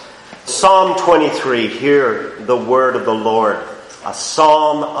Psalm 23, hear the word of the Lord, a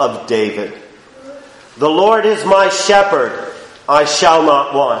psalm of David. The Lord is my shepherd, I shall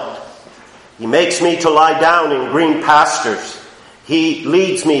not want. He makes me to lie down in green pastures. He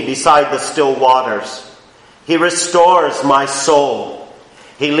leads me beside the still waters. He restores my soul.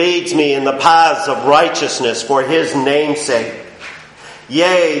 He leads me in the paths of righteousness for his name's sake.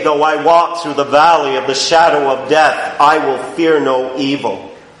 Yea, though I walk through the valley of the shadow of death, I will fear no evil.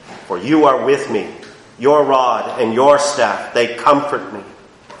 For you are with me. Your rod and your staff, they comfort me.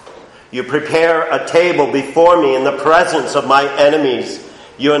 You prepare a table before me in the presence of my enemies.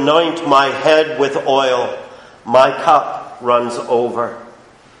 You anoint my head with oil. My cup runs over.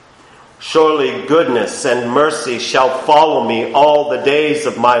 Surely goodness and mercy shall follow me all the days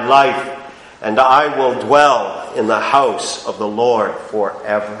of my life, and I will dwell in the house of the Lord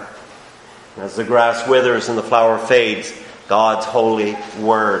forever. As the grass withers and the flower fades, God's holy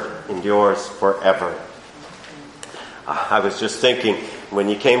word endures forever. I was just thinking, when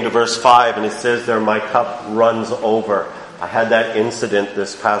you came to verse 5 and it says there, my cup runs over. I had that incident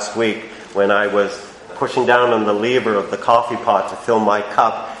this past week when I was pushing down on the lever of the coffee pot to fill my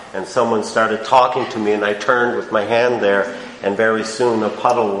cup, and someone started talking to me, and I turned with my hand there, and very soon a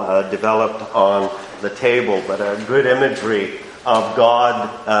puddle developed on the table. But a good imagery of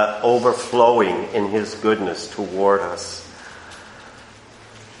God overflowing in his goodness toward us.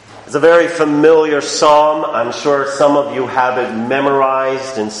 It's a very familiar psalm. I'm sure some of you have it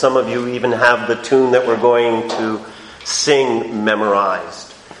memorized, and some of you even have the tune that we're going to sing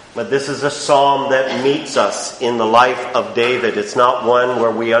memorized. But this is a psalm that meets us in the life of David. It's not one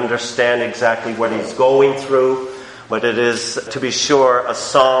where we understand exactly what he's going through, but it is, to be sure, a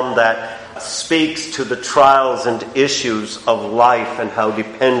psalm that speaks to the trials and issues of life and how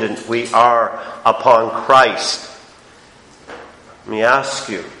dependent we are upon Christ. Let me ask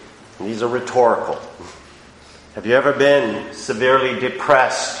you, and these are rhetorical, have you ever been severely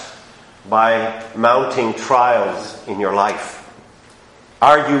depressed by mounting trials in your life?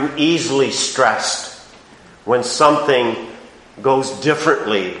 Are you easily stressed when something goes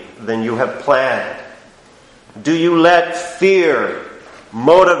differently than you have planned? Do you let fear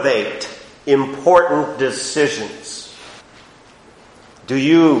motivate important decisions? Do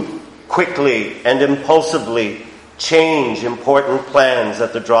you quickly and impulsively change important plans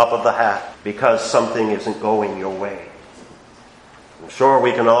at the drop of the hat because something isn't going your way? I'm sure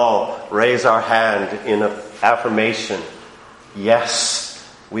we can all raise our hand in an affirmation. Yes,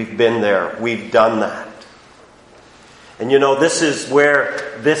 we've been there. We've done that. And you know, this is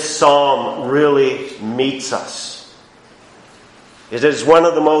where this psalm really meets us. It is one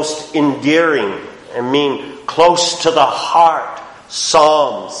of the most endearing, close to the heart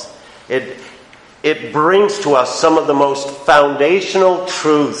psalms. It brings to us some of the most foundational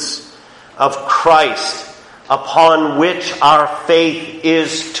truths of Christ upon which our faith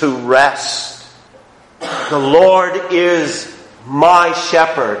is to rest. The Lord is my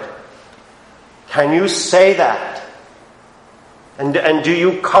shepherd. Can you say that? And do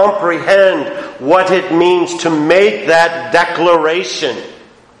you comprehend what it means to make that declaration?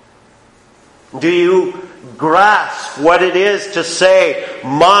 Do you grasp what it is to say,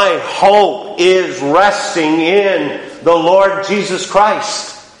 my hope is resting in the Lord Jesus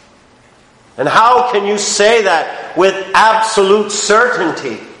Christ? And how can you say that with absolute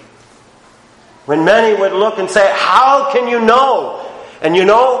certainty? When many would look and say, how can you know? And you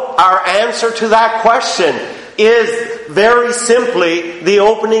know, our answer to that question is very simply the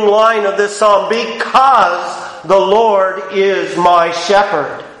opening line of this psalm. Because the Lord is my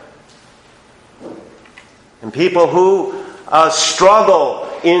shepherd. And people who struggle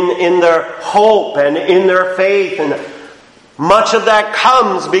in their hope and in their faith, and much of that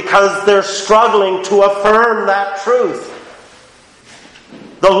comes because they're struggling to affirm that truth.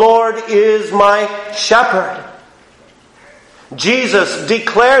 The Lord is my shepherd. Jesus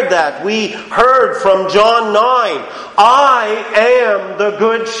declared that. We heard from John 9. I am the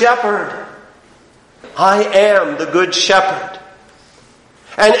good shepherd. I am the good shepherd.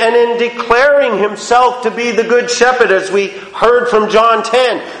 And in declaring himself to be the good shepherd, as we heard from John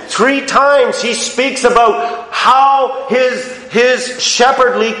 10, 3 times he speaks about how his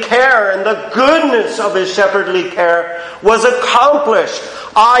shepherdly care and the goodness of his shepherdly care was accomplished.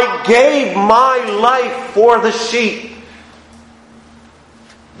 I gave my life for the sheep.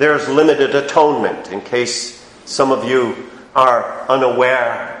 There's limited atonement, in case some of you are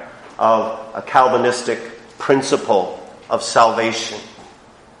unaware of a Calvinistic principle of salvation.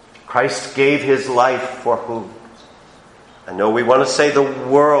 Christ gave his life for whom? I know we want to say the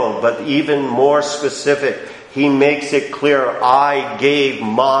world, but even more specific, he makes it clear, I gave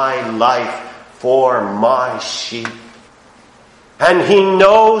my life for my sheep. And he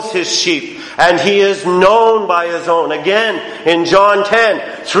knows his sheep, and he is known by his own. Again, in John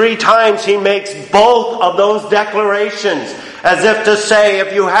 10, 3 times he makes both of those declarations, as if to say,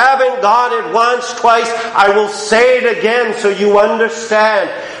 if you haven't got it once, twice, I will say it again so you understand.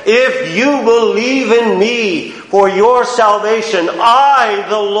 If you believe in me for your salvation, I,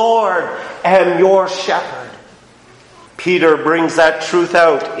 the Lord, am your shepherd. Peter brings that truth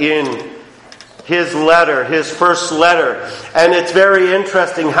out in his letter, his first letter. And it's very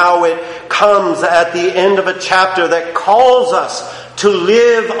interesting how it comes at the end of a chapter that calls us to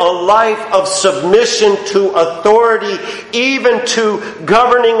live a life of submission to authority, even to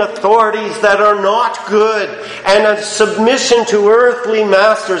governing authorities that are not good, and a submission to earthly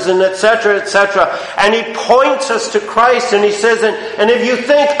masters, and etc., etc. And he points us to Christ, and he says, and if you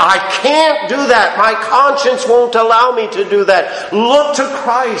think, I can't do that, my conscience won't allow me to do that, look to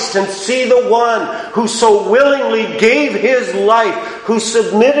Christ and see the one who so willingly gave his life, who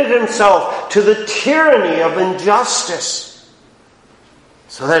submitted himself to the tyranny of injustice,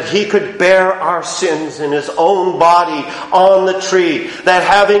 so that he could bear our sins in his own body on the tree. That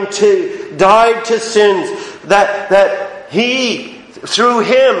having died to sins, that he, through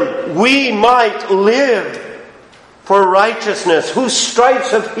him, we might live for righteousness, whose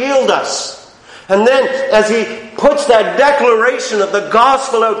stripes have healed us. And then, as he puts that declaration of the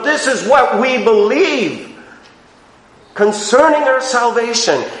gospel out, this is what we believe concerning our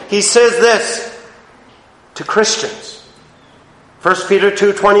salvation. He says this to Christians. 1 Peter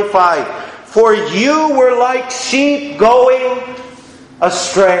 2:25, for you were like sheep going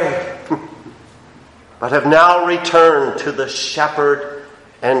astray, but have now returned to the shepherd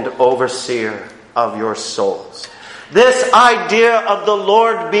and overseer of your souls. This idea of the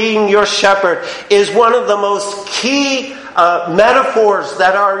Lord being your shepherd is one of the most key metaphors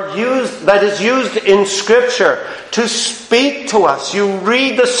that is used in Scripture to speak to us. You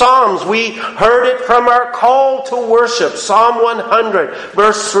read the Psalms. We heard it from our call to worship. Psalm 100,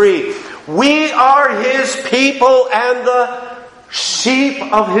 verse 3. We are his people and the sheep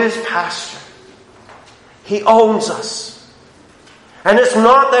of his pasture. He owns us. And it's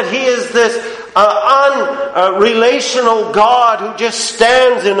not that he is this unrelational God who just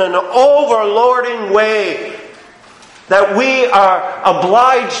stands in an overlording way that we are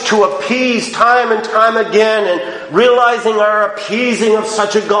obliged to appease time and time again, and realizing our appeasing of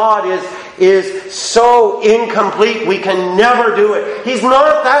such a God is so incomplete we can never do it. He's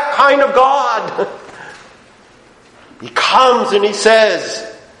not that kind of God. He comes and he says,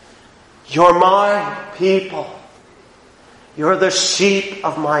 you're my people. You're the sheep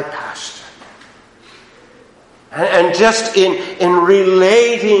of my pasture. And just in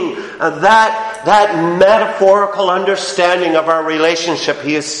relating that metaphorical understanding of our relationship,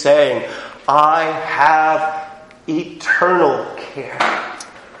 he is saying, I have eternal care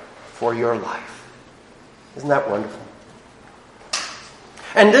for your life. Isn't that wonderful?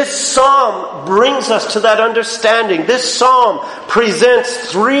 And this psalm brings us to that understanding. This psalm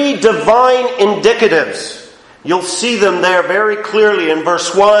presents 3 divine indicatives. You'll see them there very clearly in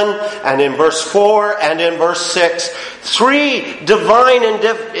verse 1 and in verse 4 and in verse 6. 3 divine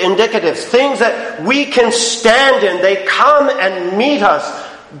indicatives, things that we can stand in. They come and meet us.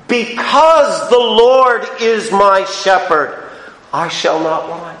 Because the Lord is my shepherd, I shall not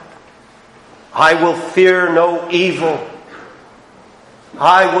want. I will fear no evil.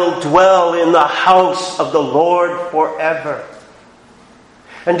 I will dwell in the house of the Lord forever.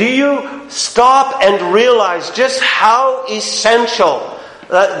 And do you stop and realize just how essential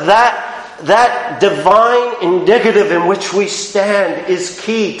that divine indicative in which we stand is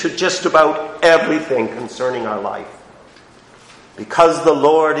key to just about everything concerning our life? Because the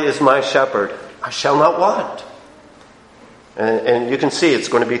Lord is my shepherd, I shall not want. And you can see it's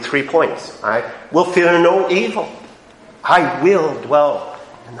going to be 3 points. I will fear no evil. I will dwell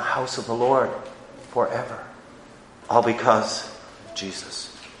in the house of the Lord forever. All because of Jesus.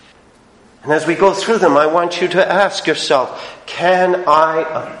 And as we go through them, I want you to ask yourself, can I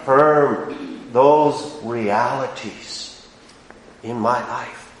affirm those realities in my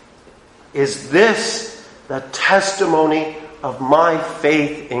life? Is this the testimony of my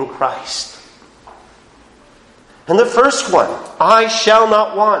faith in Christ? And the first one, I shall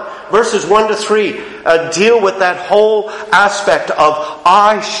not want. Verses 1 to 3 deal with that whole aspect of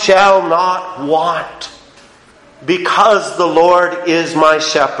I shall not want, because the Lord is my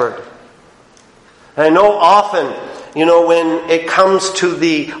shepherd. I know often when it comes to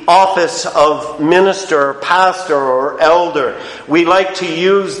the office of minister, pastor, or elder, we like to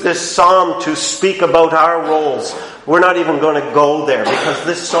use this psalm to speak about our roles. We're not even going to go there because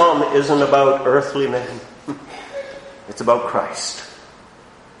this psalm isn't about earthly men. It's about Christ.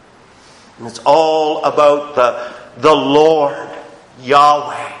 And it's all about the Lord,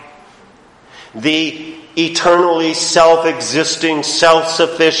 Yahweh, the eternally self-existing,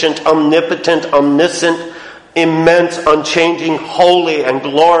 self-sufficient, omnipotent, omniscient, immense, unchanging, holy, and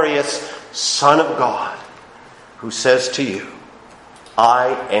glorious Son of God, who says to you, I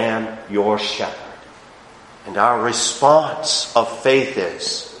am your shepherd. And our response of faith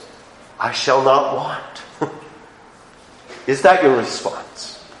is, I shall not want. Is that your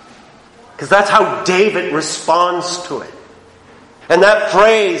response? Because that's how David responds to it. And that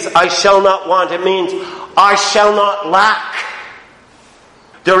phrase, I shall not want, it means I shall not lack.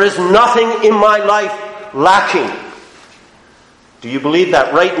 There is nothing in my life lacking. Do you believe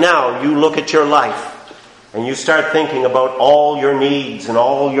that? Right now, you look at your life and you start thinking about all your needs and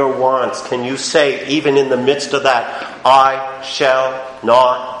all your wants. Can you say, even in the midst of that, I shall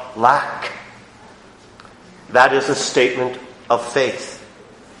not lack? That is a statement of faith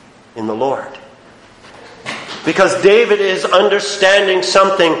in the Lord. Because David is understanding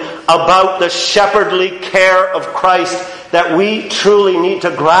something about the shepherdly care of Christ that we truly need to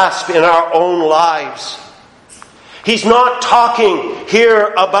grasp in our own lives. He's not talking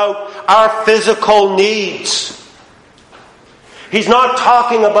here about our physical needs. He's not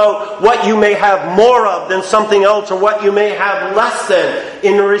talking about what you may have more of than something else or what you may have less than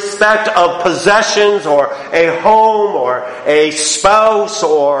in respect of possessions or a home or a spouse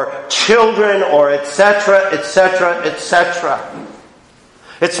or children or etc., etc., etc.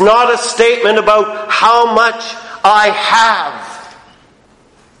 It's not a statement about how much I have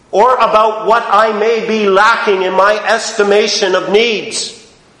or about what I may be lacking in my estimation of needs.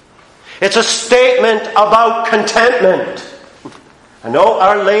 It's a statement about contentment. I know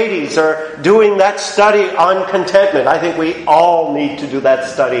our ladies are doing that study on contentment. I think we all need to do that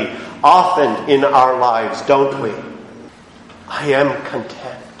study often in our lives, don't we? I am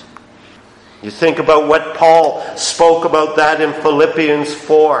content. You think about what Paul spoke about that in Philippians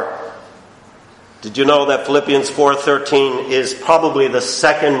 4. Did you know that Philippians 4:13 is probably the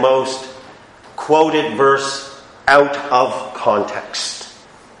second most quoted verse out of context?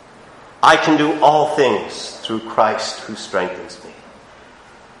 I can do all things through Christ who strengthens me.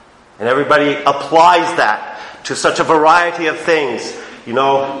 And everybody applies that to such a variety of things.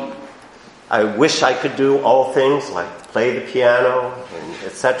 I wish I could do all things like play the piano, and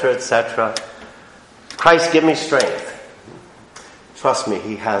etc., etc. Christ, give me strength. Trust me,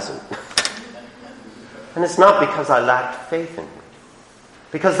 He hasn't. And it's not because I lacked faith in Him.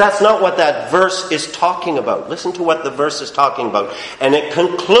 Because that's not what that verse is talking about. Listen to what the verse is talking about. And it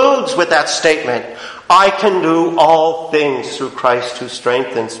concludes with that statement, I can do all things through Christ who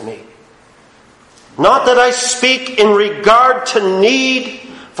strengthens me. Not that I speak in regard to need,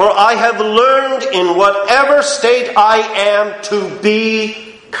 for I have learned in whatever state I am to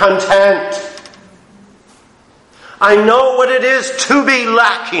be content. I know what it is to be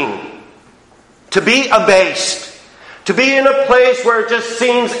lacking. To be abased. To be in a place where it just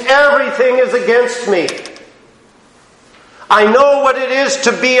seems everything is against me. I know what it is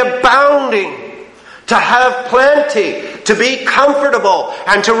to be abounding. To have plenty. To be comfortable.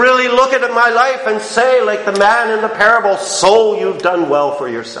 And to really look at my life and say, like the man in the parable, soul, you've done well for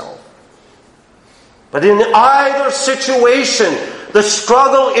yourself. But in either situation, the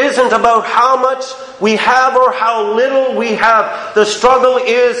struggle isn't about how much we have or how little we have. The struggle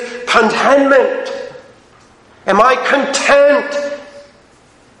is contentment. Am I content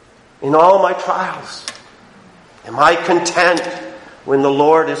in all my trials? Am I content when the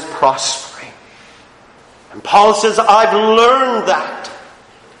Lord is prospering? And Paul says, I've learned that.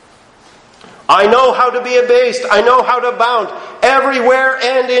 I know how to be abased. I know how to abound. Everywhere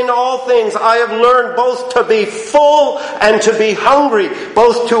and in all things I have learned both to be full and to be hungry,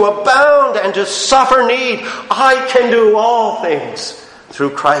 both to abound and to suffer need. I can do all things through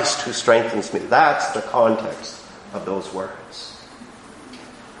Christ who strengthens me. That's the context of those words.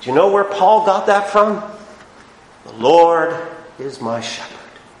 Do you know where Paul got that from? The Lord is my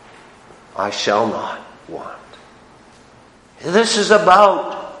shepherd. I shall not want. This is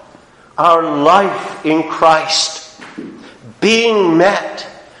about our life in Christ being met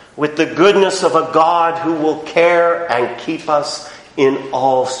with the goodness of a God who will care and keep us in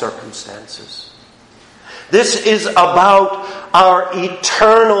all circumstances. This is about our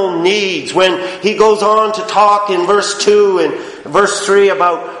eternal needs. When he goes on to talk in verse 2 and verse 3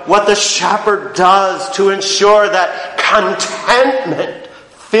 about what the shepherd does to ensure that contentment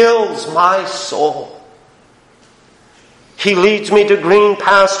fills my soul. He leads me to green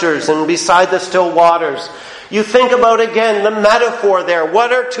pastures and beside the still waters. You think about again the metaphor there.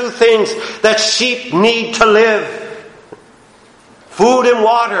 What are two things that sheep need to live? Food and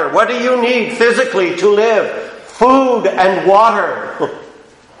water. What do you need physically to live? Food and water.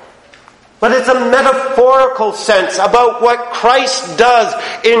 But it's a metaphorical sense about what Christ does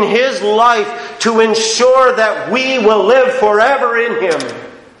in his life to ensure that we will live forever in him.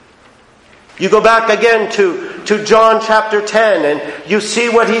 You go back again to John chapter 10 and you see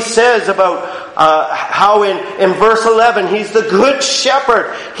what he says about how in verse 11 he's the good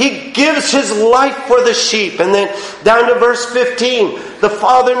shepherd. He gives his life for the sheep. And then down to verse 15, the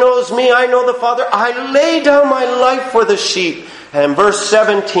Father knows me, I know the Father. I lay down my life for the sheep. And verse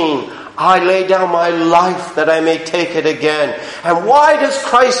 17, I lay down my life that I may take it again. And why does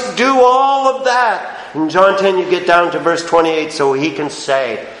Christ do all of that? In John 10 you get down to verse 28, so he can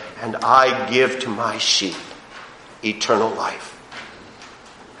say, and I give to my sheep eternal life.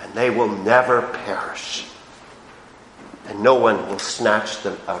 And they will never perish. And no one will snatch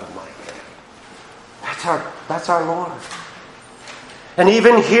them out of my hand. That's our Lord. And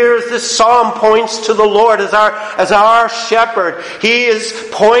even here as this psalm points to the Lord as our shepherd, he is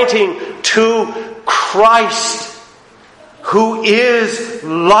pointing to Christ, who is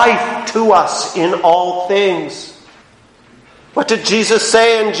life to us in all things. What did Jesus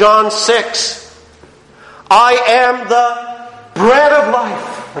say in John 6? I am the bread of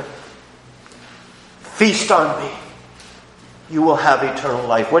life. Feast on me. You will have eternal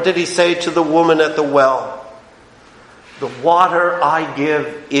life. What did he say to the woman at the well? The water I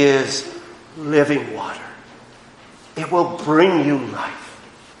give is living water. It will bring you life.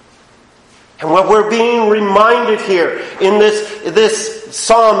 And what we're being reminded here in this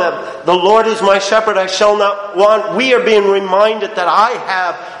psalm of the Lord is my shepherd, I shall not want. We are being reminded that I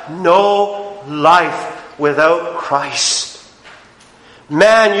have no life without Christ.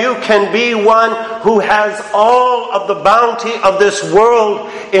 Man, you can be one who has all of the bounty of this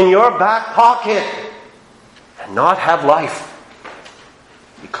world in your back pocket and not have life.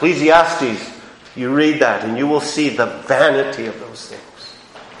 Ecclesiastes, you read that and you will see the vanity of those things.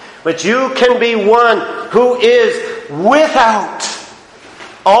 But you can be one who is without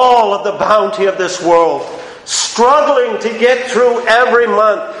all of the bounty of this world, struggling to get through every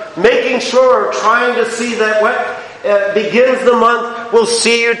month, making sure, trying to see that what begins the month will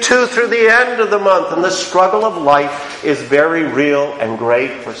see you through the end of the month. And the struggle of life is very real and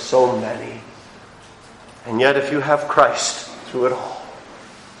great for so many. And yet if you have Christ through it all,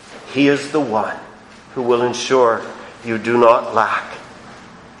 he is the one who will ensure you do not lack.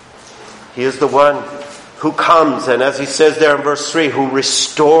 He is the one who comes, and as he says there in verse 3, who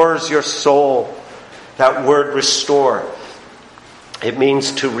restores your soul. That word restore, it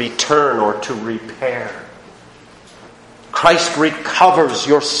means to return or to repair. Christ recovers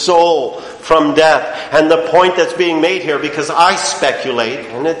your soul from death. And the point that's being made here, because I speculate,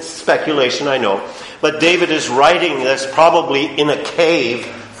 and it's speculation I know, but David is writing this probably in a cave,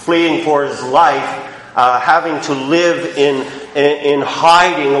 fleeing for his life, having to live in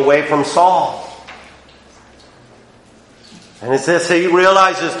hiding away from Saul. And it's this, he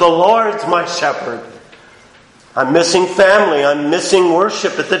realizes the Lord's my shepherd. I'm missing family, I'm missing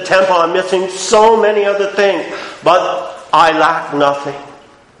worship at the temple, I'm missing so many other things, but I lack nothing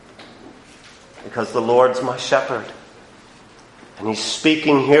because the Lord's my shepherd. And he's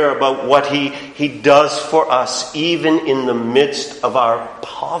speaking here about what he does for us even in the midst of our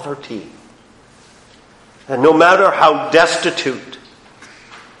poverty. And no matter how destitute,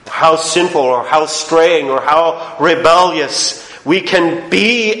 how sinful, or how straying, or how rebellious we can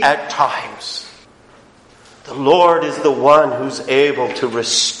be at times, the Lord is the one who's able to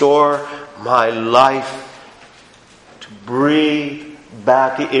restore my life, to breathe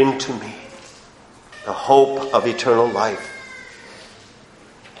back into me the hope of eternal life.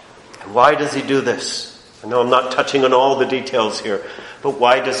 And why does he do this? I know I'm not touching on all the details here, but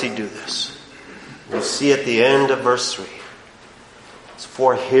why does he do this? You'll see at the end of verse 3. It's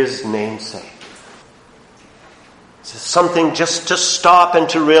for his name's sake. It's something just to stop and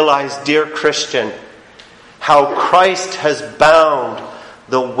to realize, dear Christian, how Christ has bound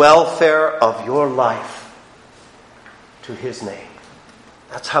the welfare of your life to his name.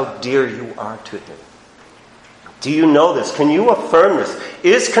 That's how dear you are to him. Do you know this? Can you affirm this?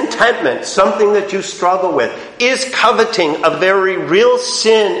 Is contentment something that you struggle with? Is coveting a very real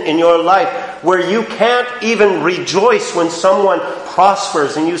sin in your life where you can't even rejoice when someone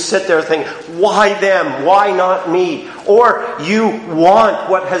prospers and you sit there thinking, why them? Why not me? Or you want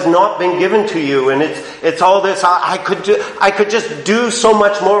what has not been given to you, and it's all this, I could just do so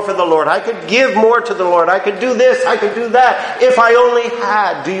much more for the Lord. I could give more to the Lord. I could do this, I could do that. If I only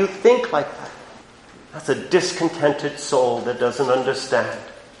had. Do you think like that? That's a discontented soul that doesn't understand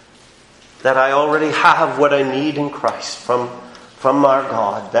that I already have what I need in Christ from our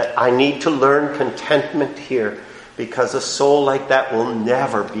God, that I need to learn contentment here, because a soul like that will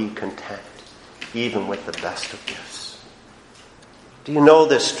never be content, even with the best of gifts. Do you know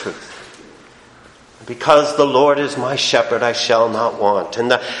this truth? Because the Lord is my shepherd, I shall not want.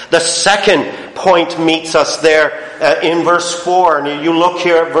 And the second point meets us there in verse 4. And you look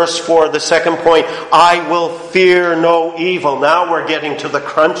here at verse 4, the second point, I will fear no evil. Now we're getting to the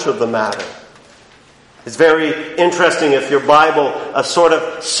crunch of the matter. It's very interesting if your Bible sort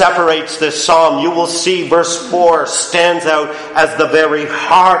of separates this psalm. You will see verse 4 stands out as the very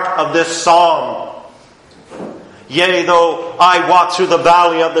heart of this psalm. Yea, though I walk through the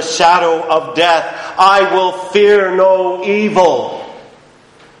valley of the shadow of death, I will fear no evil.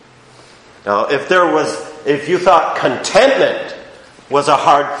 Now, if you thought contentment was a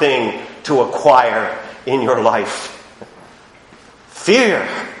hard thing to acquire in your life, fear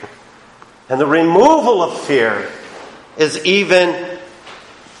and the removal of fear is even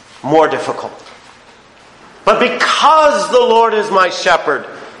more difficult. But because the Lord is my shepherd,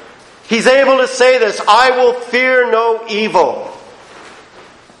 He's able to say this, I will fear no evil.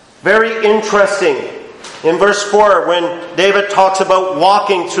 Very interesting. In verse 4, when David talks about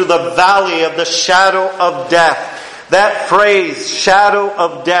walking through the valley of the shadow of death, that phrase, shadow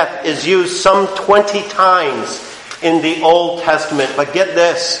of death, is used some 20 times in the Old Testament. But get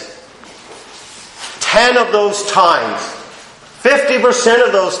this, 10 of those times, 50%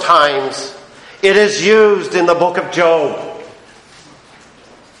 of those times, it is used in the book of Job.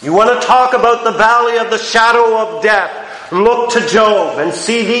 You want to talk about the valley of the shadow of death, look to Job and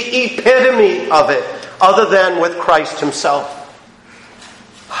see the epitome of it, other than with Christ Himself.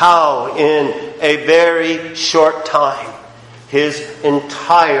 How in a very short time, his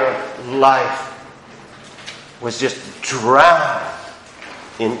entire life was just drowned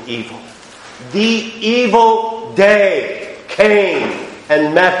in evil. The evil day came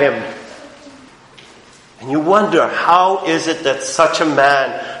and met him. And you wonder, how is it that such a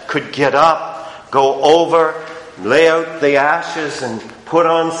man could get up, go over, lay out the ashes and put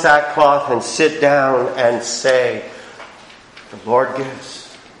on sackcloth and sit down and say, the Lord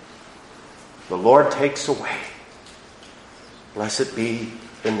gives, the Lord takes away. Blessed be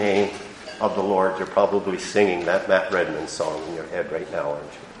the name of the Lord. You're probably singing that Matt Redman song in your head right now, aren't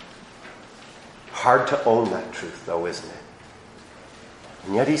you? Hard to own that truth, though, isn't it?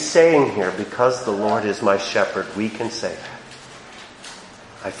 And yet he's saying here, because the Lord is my shepherd, we can say that.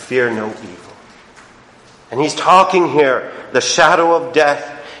 I fear no evil. And he's talking here, the shadow of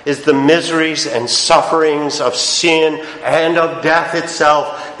death is the miseries and sufferings of sin and of death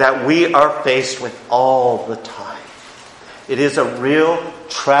itself that we are faced with all the time. It is a real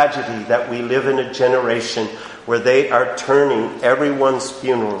tragedy that we live in a generation where they are turning everyone's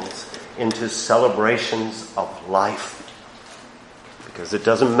funerals into celebrations of life. Because it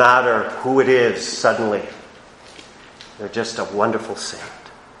doesn't matter who it is suddenly. They're just a wonderful saint.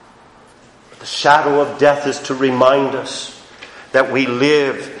 But the shadow of death is to remind us that we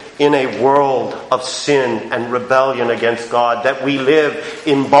live in a world of sin and rebellion against God, that we live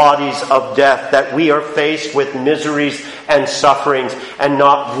in bodies of death, that we are faced with miseries and sufferings, and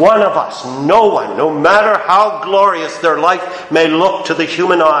not one of us, no one, no matter how glorious their life may look to the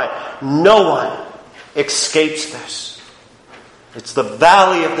human eye, no one escapes this. It's the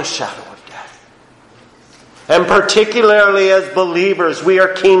valley of the shadow of death. And particularly as believers, we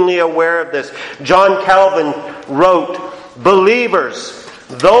are keenly aware of this. John Calvin wrote, believers,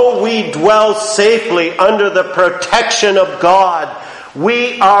 though we dwell safely under the protection of God,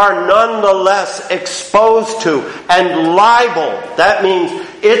 we are nonetheless exposed to and liable. That means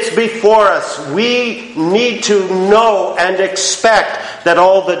it's before us. We need to know and expect that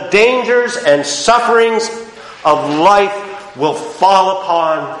all the dangers and sufferings of life will fall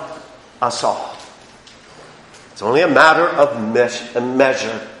upon us all. It's only a matter of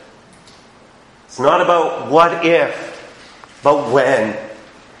measure. It's not about what if, but when.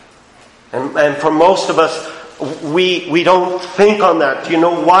 And for most of us, we don't think on that. Do you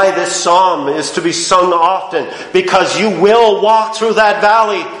know why this psalm is to be sung often? Because you will walk through that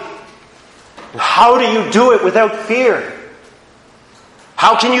valley. How do you do it without fear?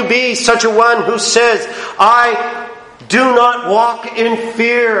 How can you be such a one who says, I do not walk in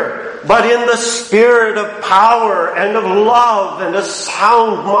fear, but in the spirit of power and of love and a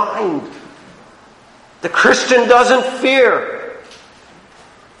sound mind? The Christian doesn't fear.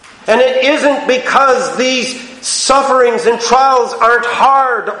 And it isn't because these sufferings and trials aren't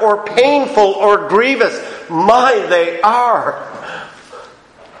hard or painful or grievous. My, they are.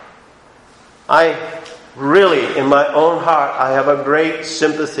 I really, in my own heart, I have a great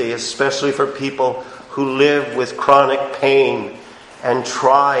sympathy, especially for people who live with chronic pain and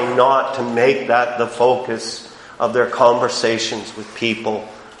try not to make that the focus of their conversations with people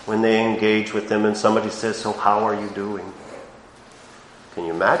when they engage with them and somebody says, so how are you doing? Can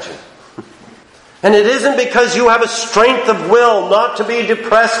you imagine? And it isn't because you have a strength of will not to be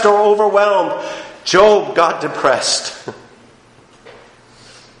depressed or overwhelmed. Job got depressed.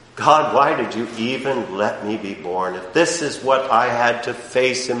 God, why did you even let me be born? If this is what I had to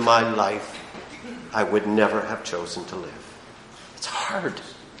face in my life, I would never have chosen to live. It's hard.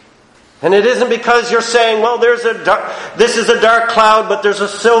 And it isn't because you're saying, well, this is a dark cloud, but there's a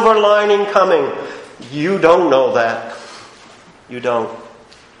silver lining coming. You don't know that. You don't.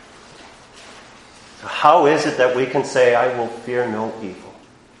 So how is it that we can say, I will fear no evil?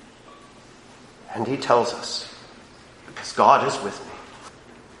 And he tells us, because God is with me.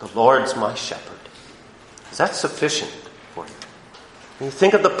 The Lord's my shepherd. Is that sufficient for you? When you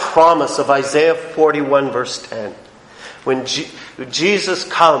think of the promise of Isaiah 41 verse 10. When Jesus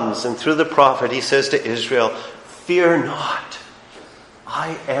comes and through the prophet he says to Israel, fear not,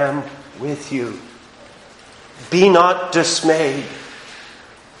 I am with you. Be not dismayed.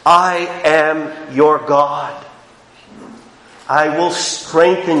 I am your God. I will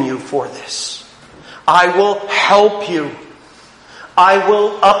strengthen you for this. I will help you. I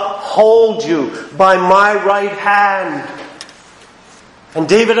will uphold you by my right hand. And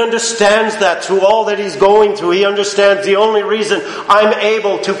David understands that through all that he's going through. He understands the only reason I'm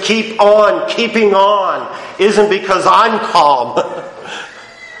able to keep on keeping on isn't because I'm calm.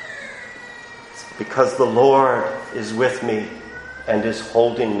 It's because the Lord is with me and is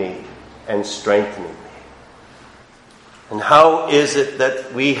holding me and strengthening me. And how is it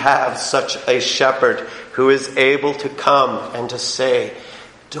that we have such a shepherd who is able to come and to say,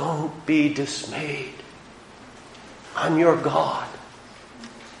 don't be dismayed. I'm your God.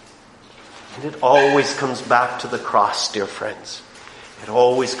 And it always comes back to the cross, dear friends. It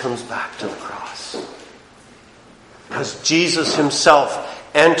always comes back to the cross. Because Jesus himself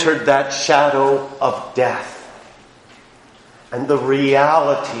entered that shadow of death. And the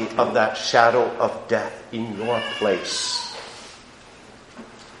reality of that shadow of death in your place.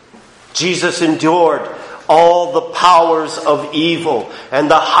 Jesus endured all the powers of evil and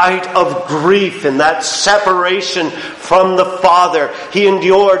the height of grief and that separation from the Father. He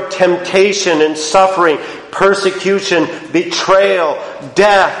endured temptation and suffering, persecution, betrayal,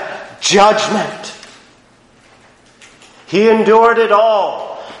 death, judgment. He endured it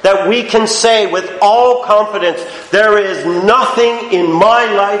all. That we can say with all confidence, there is nothing in my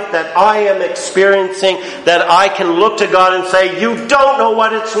life that I am experiencing that I can look to God and say, you don't know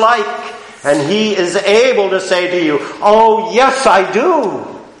what it's like. And he is able to say to you, oh yes I do.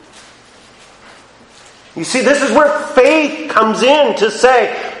 You see, this is where faith comes in to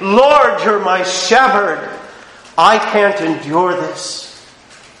say, Lord, you're my shepherd. I can't endure this.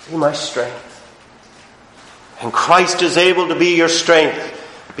 Be my strength. And Christ is able to be your strength.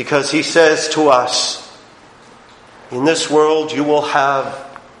 Because he says to us, in this world you will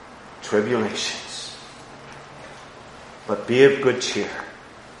have tribulations. But be of good cheer.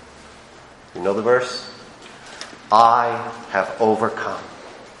 You know the verse? I have overcome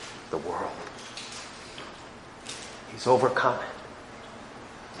the world. He's overcome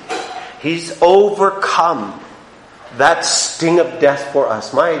it. He's overcome that sting of death for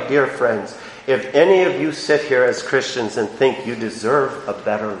us. My dear friends, if any of you sit here as Christians and think you deserve a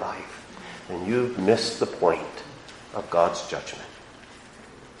better life, then you've missed the point of God's judgment.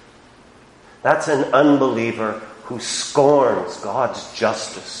 That's an unbeliever who scorns God's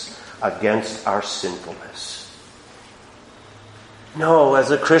justice against our sinfulness. No,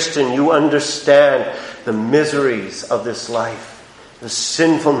 as a Christian, you understand the miseries of this life. The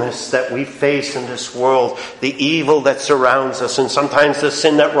sinfulness that we face in this world, the evil that surrounds us, and sometimes the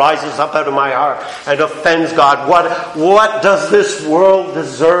sin that rises up out of my heart and offends God. What does this world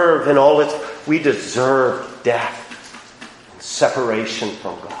deserve in all its... We deserve death and separation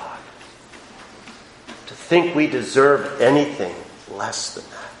from God. To think we deserve anything less than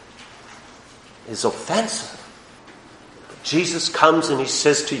that is offensive. But Jesus comes and he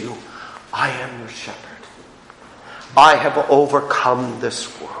says to you, I am your shepherd. I have overcome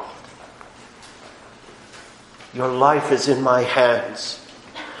this world. Your life is in my hands.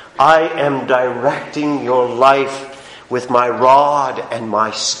 I am directing your life with my rod and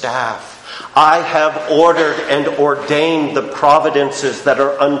my staff. I have ordered and ordained the providences that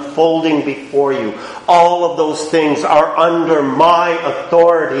are unfolding before you. All of those things are under my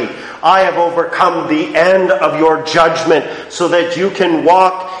authority. I have overcome the end of your judgment so that you can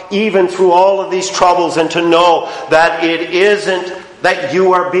walk even through all of these troubles and to know that it isn't that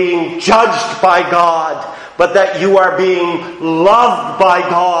you are being judged by God, but that you are being loved by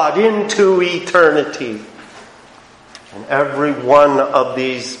God into eternity. And every one of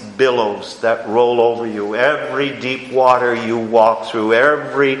these billows that roll over you, every deep water you walk through,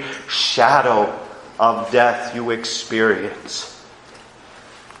 every shadow of death you experience,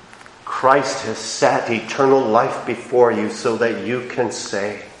 Christ has set eternal life before you so that you can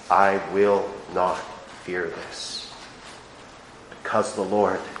say, I will not fear this, because the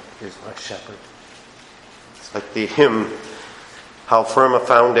Lord is my shepherd. It's like the hymn, How Firm a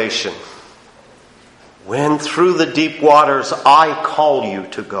Foundation. When through the deep waters I call you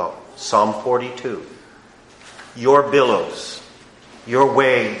to go. Psalm 42. Your billows, your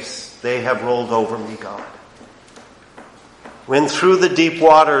waves, they have rolled over me, God. When through the deep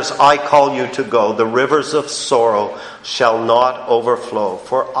waters I call you to go, the rivers of sorrow shall not overflow.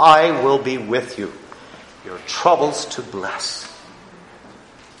 For I will be with you, your troubles to bless,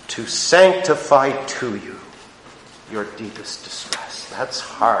 to sanctify to you your deepest distress. That's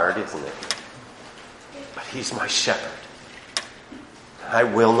hard, isn't it? But he's my shepherd. I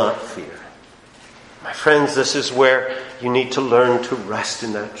will not fear. My friends, this is where you need to learn to rest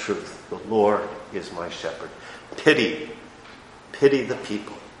in that truth. The Lord is my shepherd. Pity the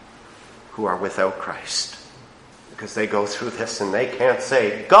people who are without Christ, because they go through this and they can't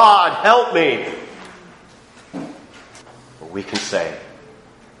say, God, help me. But we can say,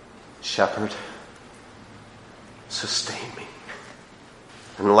 Shepherd, sustain me.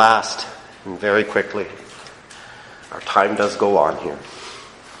 And last, and very quickly, our time does go on here.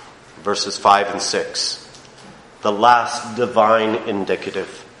 Verses 5 and 6. The last divine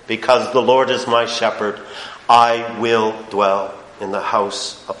indicative. Because the Lord is my shepherd, I will dwell in the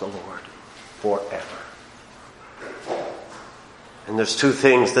house of the Lord forever. And there's two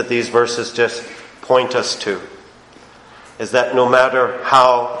things that these verses just point us to. Is that no matter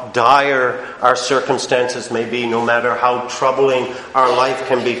how dire our circumstances may be, no matter how troubling our life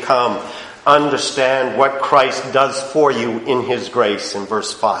can become, understand what Christ does for you in his grace in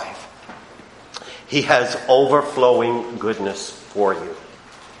verse 5. He has overflowing goodness for you.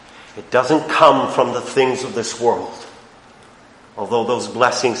 It doesn't come from the things of this world, although those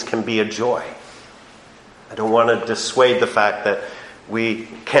blessings can be a joy. I don't want to dissuade the fact that we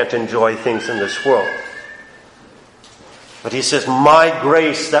can't enjoy things in this world. But he says, my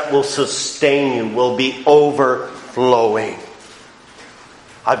grace that will sustain you will be overflowing.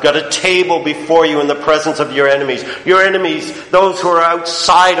 I've got a table before you in the presence of your enemies. Your enemies, those who are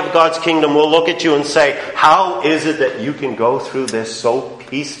outside of God's kingdom, will look at you and say, how is it that you can go through this so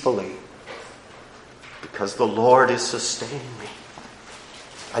peacefully? Because the Lord is sustaining me.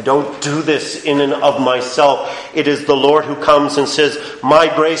 I don't do this in and of myself. It is the Lord who comes and says,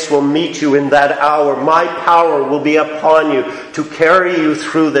 my grace will meet you in that hour. My power will be upon you to carry you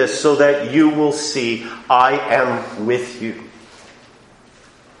through this so that you will see I am with you.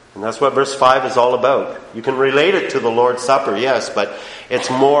 And that's what verse 5 is all about. You can relate it to the Lord's Supper, yes, but it's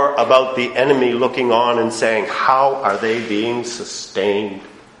more about the enemy looking on and saying, how are they being sustained?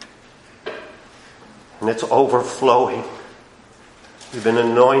 And it's overflowing. We've been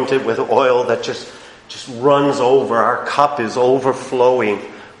anointed with oil that just runs over. Our cup is overflowing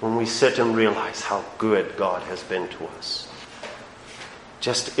when we sit and realize how good God has been to us.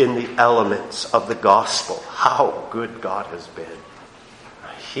 Just in the elements of the gospel, how good God has been.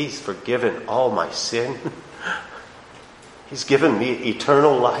 He's forgiven all my sin. He's given me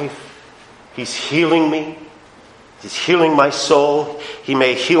eternal life. He's healing me. He's healing my soul. He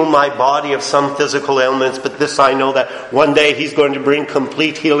may heal my body of some physical ailments, but this I know that one day he's going to bring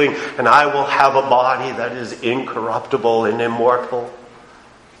complete healing, and I will have a body that is incorruptible and immortal.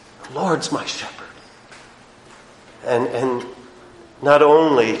 The Lord's my shepherd. And not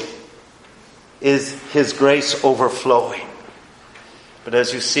only is his grace overflowing, but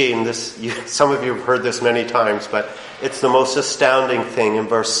as you see in this, some of you have heard this many times, but it's the most astounding thing in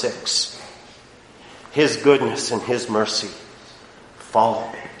verse 6. His goodness and his mercy follow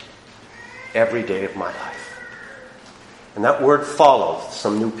me every day of my life. And that word follow,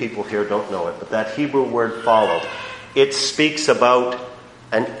 some new people here don't know it, but that Hebrew word follow, it speaks about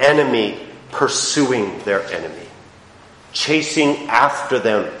an enemy pursuing their enemy, chasing after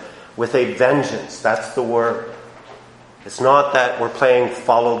them with a vengeance. That's the word. It's not that we're playing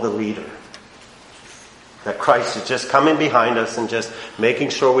follow the leader, that Christ is just coming behind us and just making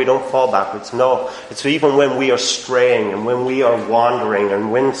sure we don't fall backwards. No, it's even when we are straying and when we are wandering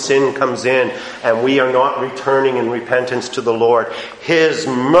and when sin comes in and we are not returning in repentance to the Lord. His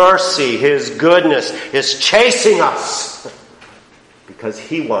mercy, His goodness is chasing us because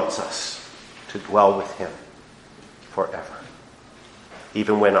He wants us to dwell with Him forever,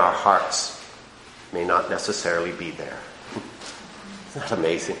 even when our hearts may not necessarily be there. Isn't that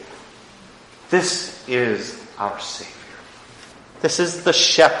amazing? This is our Savior. This is the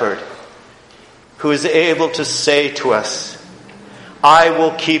shepherd who is able to say to us, I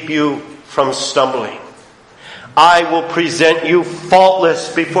will keep you from stumbling. I will present you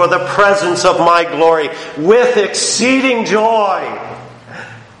faultless before the presence of my glory with exceeding joy.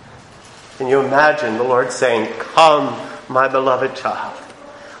 Can you imagine the Lord saying, come, my beloved child.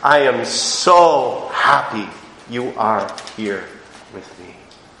 I am so happy you are here with me.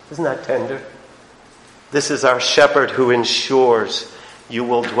 Isn't that tender? This is our shepherd who ensures you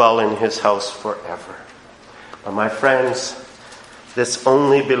will dwell in his house forever. But my friends, this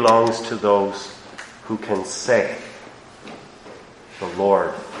only belongs to those who can say, the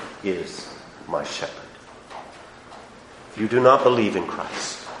Lord is my shepherd. If you do not believe in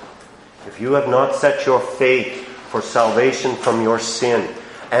Christ, if you have not set your faith for salvation from your sin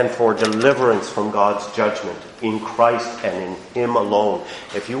and for deliverance from God's judgment in Christ and in Him alone,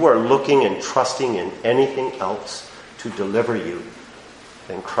 if you are looking and trusting in anything else to deliver you,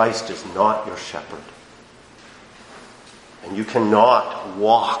 then Christ is not your shepherd. And you cannot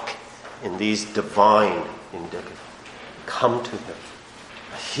walk in these divine indicatives. Come to Him.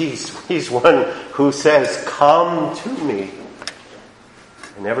 He's one who says, come to me.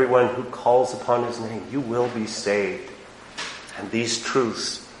 And everyone who calls upon His name, you will be saved. And these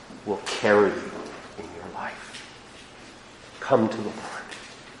truths will carry you in your life. Come to the Lord.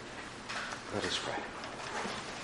 Let us pray.